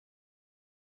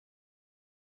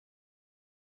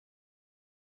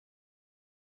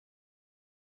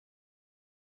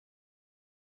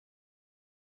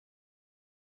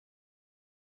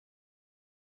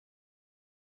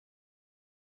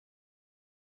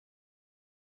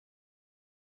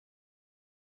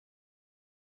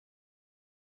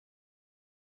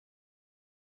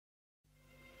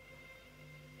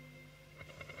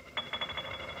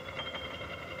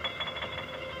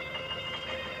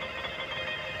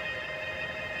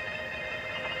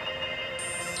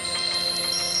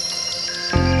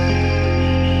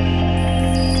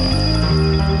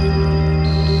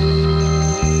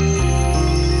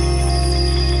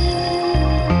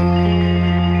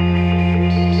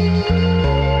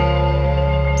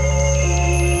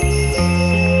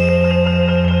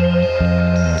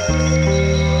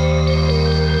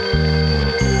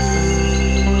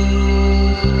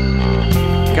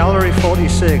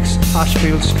106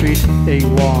 Ashfield Street,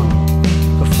 E1.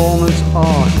 Performance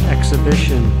art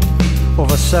exhibition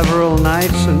over several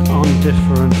nights and on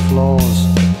different floors.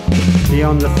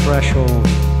 Beyond the threshold,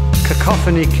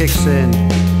 cacophony kicks in.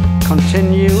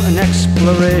 Continue an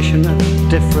exploration of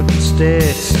different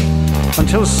states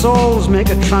until souls make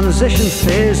a transition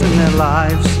phase in their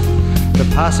lives. The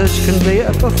passage can be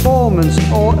a performance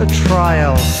or a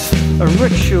trial, a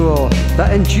ritual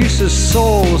that induces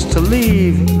souls to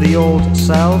leave the old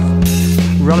self.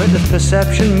 Relative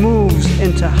perception moves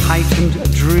into heightened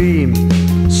dream.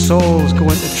 Souls go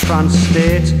into trance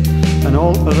state and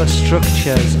all other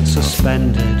structures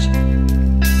suspended.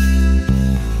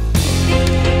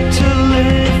 To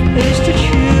live is to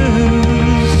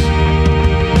choose,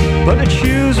 but to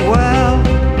choose well,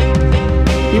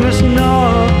 you must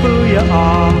know who you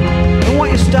are and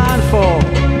what you stand for,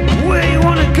 where you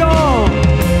want to go,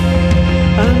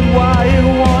 and why you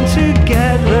want to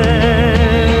get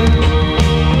there.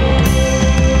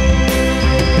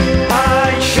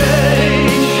 I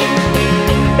change,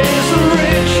 is the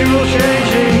ritual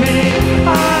changing me?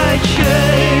 I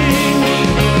change,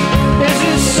 is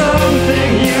it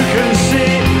something you can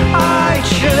see? I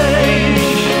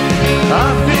change, I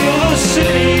feel the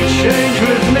city change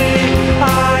with me.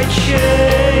 I change.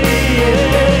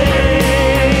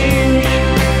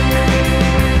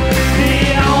 The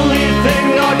only thing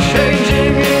not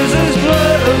changing is this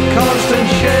blur of constant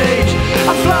change.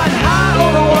 I'm flying high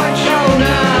over Whitechapel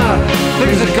now.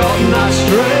 Things have gotten that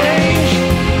strange.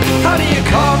 How do you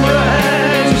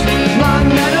comprehend my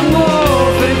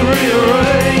metamorphic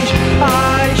rearrange?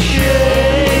 I change.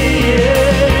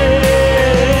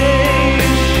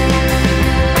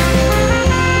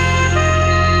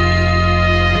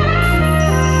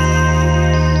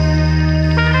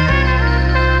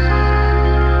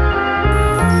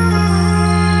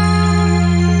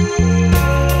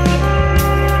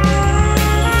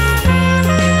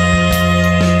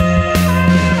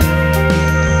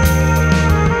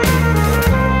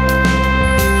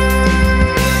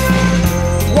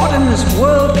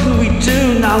 World can we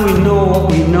do now we know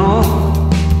what we know?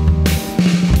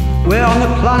 Where on the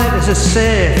planet is it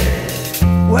safe?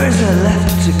 Where is there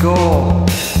left to go?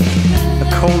 A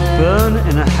cold burn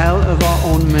in a hell of our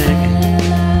own making.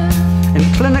 In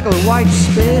clinical white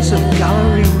space of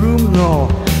gallery room though,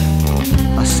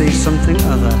 I see something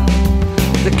other.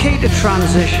 The key to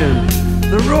transition,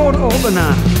 the road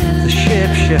opener, the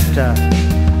shapeshifter.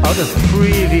 Out of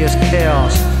previous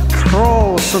chaos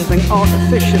crawls something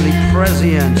artificially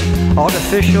prescient,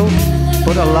 artificial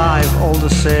but alive all the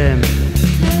same.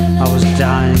 I was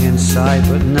dying inside,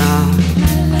 but now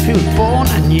I feel born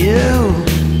anew.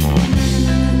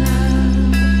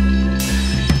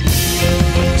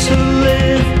 To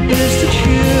live is to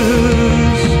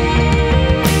choose,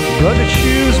 but to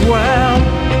choose well,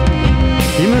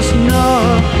 you must know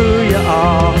who